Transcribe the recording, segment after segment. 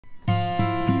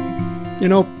You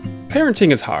know,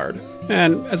 parenting is hard.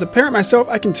 And as a parent myself,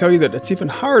 I can tell you that it's even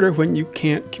harder when you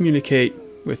can't communicate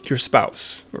with your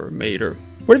spouse or mate or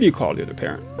whatever you call the other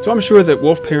parent. So I'm sure that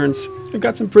wolf parents have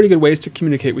got some pretty good ways to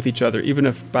communicate with each other, even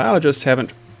if biologists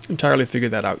haven't entirely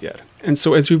figured that out yet. And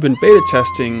so as we've been beta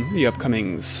testing the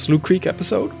upcoming Slough Creek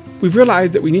episode, we've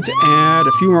realized that we need to add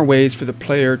a few more ways for the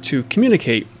player to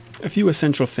communicate a few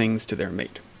essential things to their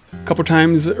mate. A couple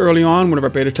times early on, one of our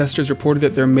beta testers reported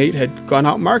that their mate had gone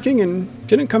out marking and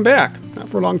didn't come back. Not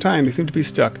for a long time. They seemed to be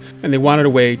stuck, and they wanted a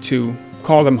way to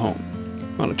call them home.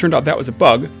 Well, it turned out that was a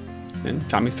bug, and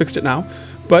Tommy's fixed it now,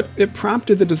 but it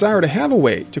prompted the desire to have a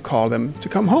way to call them to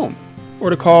come home, or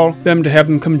to call them to have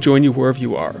them come join you wherever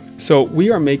you are. So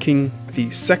we are making the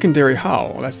secondary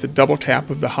howl, that's the double tap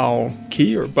of the howl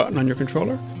key or button on your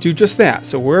controller, do just that.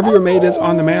 So wherever your mate is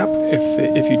on the map,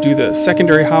 if you do the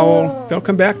secondary howl, they'll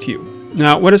come back to you.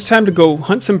 Now, when it's time to go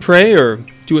hunt some prey or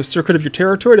do a circuit of your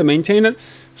territory to maintain it,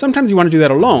 sometimes you want to do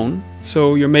that alone,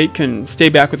 so your mate can stay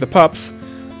back with the pups,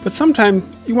 but sometimes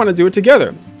you want to do it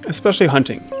together, especially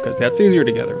hunting, because that's easier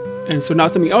together. And so now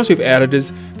something else we've added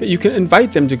is that you can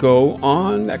invite them to go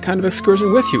on that kind of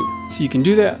excursion with you. So you can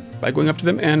do that by going up to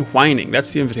them and whining.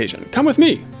 That's the invitation. Come with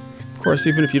me. Of course,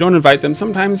 even if you don't invite them,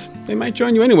 sometimes they might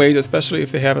join you anyways, especially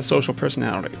if they have a social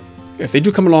personality. If they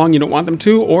do come along, you don't want them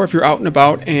to, or if you're out and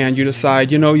about and you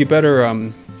decide, you know, you better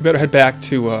head back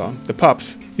to the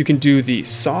pups, you can do the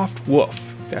soft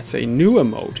woof. That's a new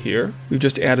emote here. We've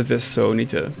just added this, so we need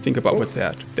to think about what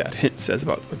that hint says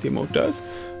about what the emote does.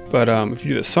 But if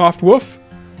you do the soft woof,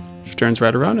 she turns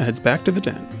right around and heads back to the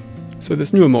den. So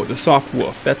this new emote, the soft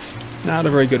woof, that's not a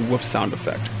very good woof sound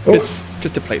effect. It's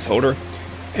just a placeholder.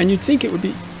 And you'd think it would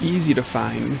be easy to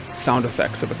find sound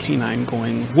effects of a canine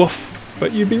going woof,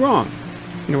 but you'd be wrong.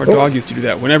 You know, our dog used to do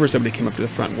that whenever somebody came up to the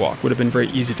front walk. Would have been very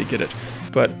easy to get it.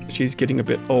 But she's getting a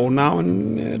bit old now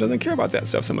and doesn't care about that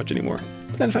stuff so much anymore.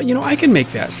 But then I thought, you know, I can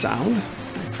make that sound.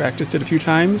 I practiced it a few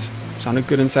times. Sounded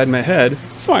good inside my head.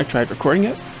 So I tried recording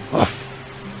it.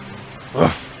 Woof.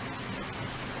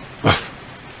 Woof.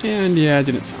 Woof. And yeah, it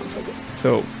didn't sound so good.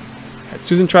 So I had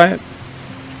Susan try it.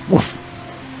 Woof.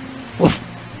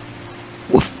 Woof.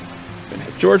 Woof. Then I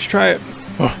had George try it.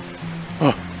 Woof.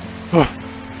 Woof.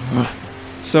 Woof.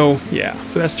 Woof. So yeah,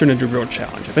 so that's turned into a real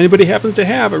challenge. If anybody happens to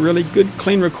have a really good,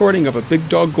 clean recording of a big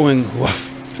dog going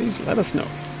woof, please let us know.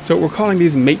 So we're calling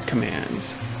these mate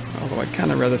commands, although I'd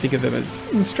kind of rather think of them as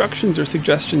instructions or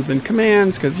suggestions than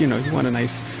commands, because, you know, you want a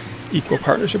nice equal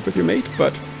partnership with your mate,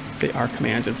 but they are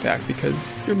commands, in fact,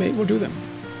 because your mate will do them.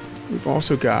 We've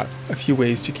also got a few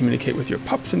ways to communicate with your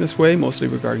pups in this way, mostly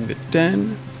regarding the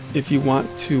den. If you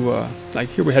want to, like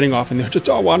here we're heading off and they're just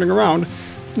all wandering around,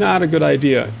 not a good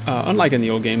idea. Unlike in the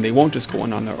old game, they won't just go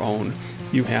in on their own.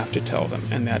 You have to tell them,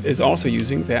 and that is also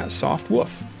using that soft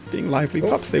woof. Being lively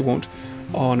pups, they won't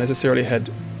all necessarily head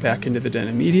back into the den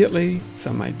immediately.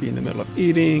 Some might be in the middle of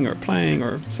eating or playing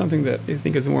or something that they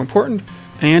think is more important.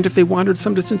 And if they wandered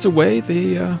some distance away,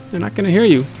 they're not going to hear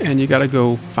you, and you got to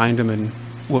go find them and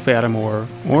woof at them, or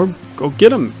go get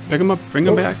them, pick them up, bring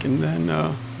them back, and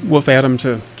then woof at them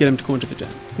to get them to go into the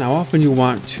den. Now, often you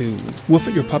want to woof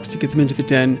at your pups to get them into the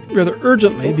den rather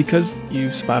urgently because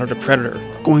you've spotted a predator.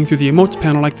 Going through the emotes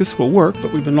panel like this will work,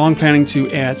 but we've been long planning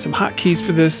to add some hotkeys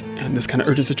for this, and this kind of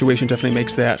urgent situation definitely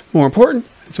makes that more important.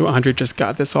 And so Andre just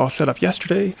got this all set up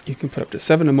yesterday. You can put up to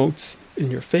 7 emotes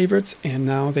in your favorites, and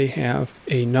now they have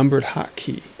a numbered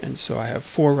hotkey. And so I have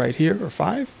 4 right here, or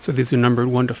 5. So these are numbered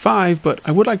 1 to 5, but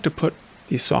I would like to put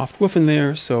the soft woof in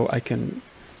there so I can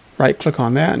right-click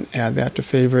on that and add that to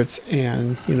favorites.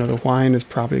 And, you know, the whine is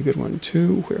probably a good one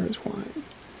too. Where is whine?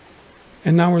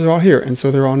 And now they're all here, and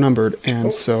so they're all numbered.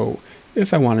 And so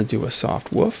if I want to do a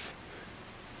soft woof,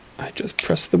 I just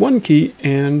press the 1 key,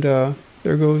 and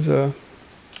there goes, who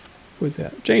is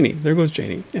that? Janie. There goes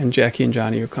Janie. And Jackie and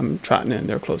Johnny are coming trotting in.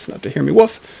 They're close enough to hear me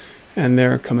woof, and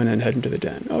they're coming in, heading to the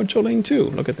den. Oh, Jolene too.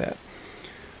 Look at that.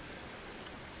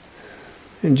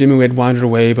 And Jimmy had wandered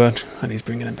away, but Honey's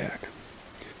bringing him back.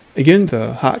 Again,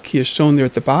 the hotkey is shown there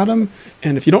at the bottom,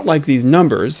 and if you don't like these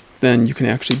numbers, then you can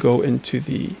actually go into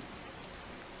the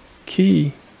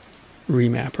key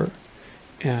remapper,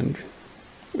 and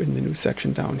in the new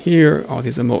section down here, all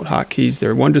these emote hotkeys,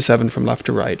 they're 1 to 7 from left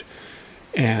to right,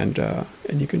 and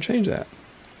you can change that.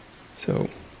 So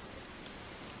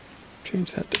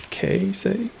change that to K,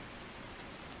 say.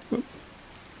 Whoop.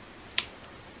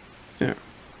 There.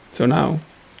 So now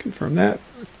confirm that.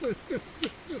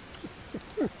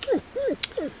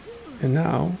 And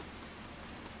now,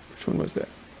 which one was that?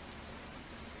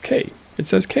 K. It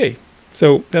says K.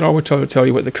 So that all would tell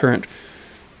you what the current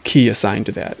key assigned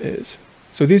to that is.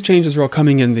 So these changes are all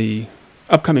coming in the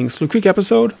upcoming Slough Creek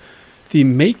episode. The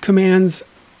mate commands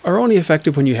are only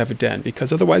effective when you have a den,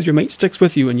 because otherwise your mate sticks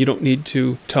with you and you don't need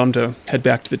to tell them to head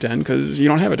back to the den because you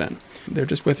don't have a den. They're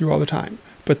just with you all the time.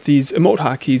 But these emote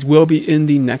hotkeys will be in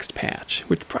the next patch,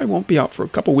 which probably won't be out for a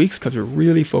couple weeks because we're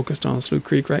really focused on Slough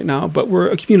Creek right now, but we're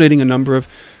accumulating a number of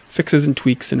fixes and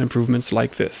tweaks and improvements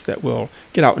like this that will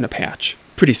get out in a patch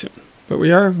pretty soon. But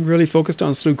we are really focused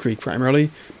on Slough Creek primarily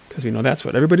because we know that's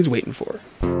what everybody's waiting for.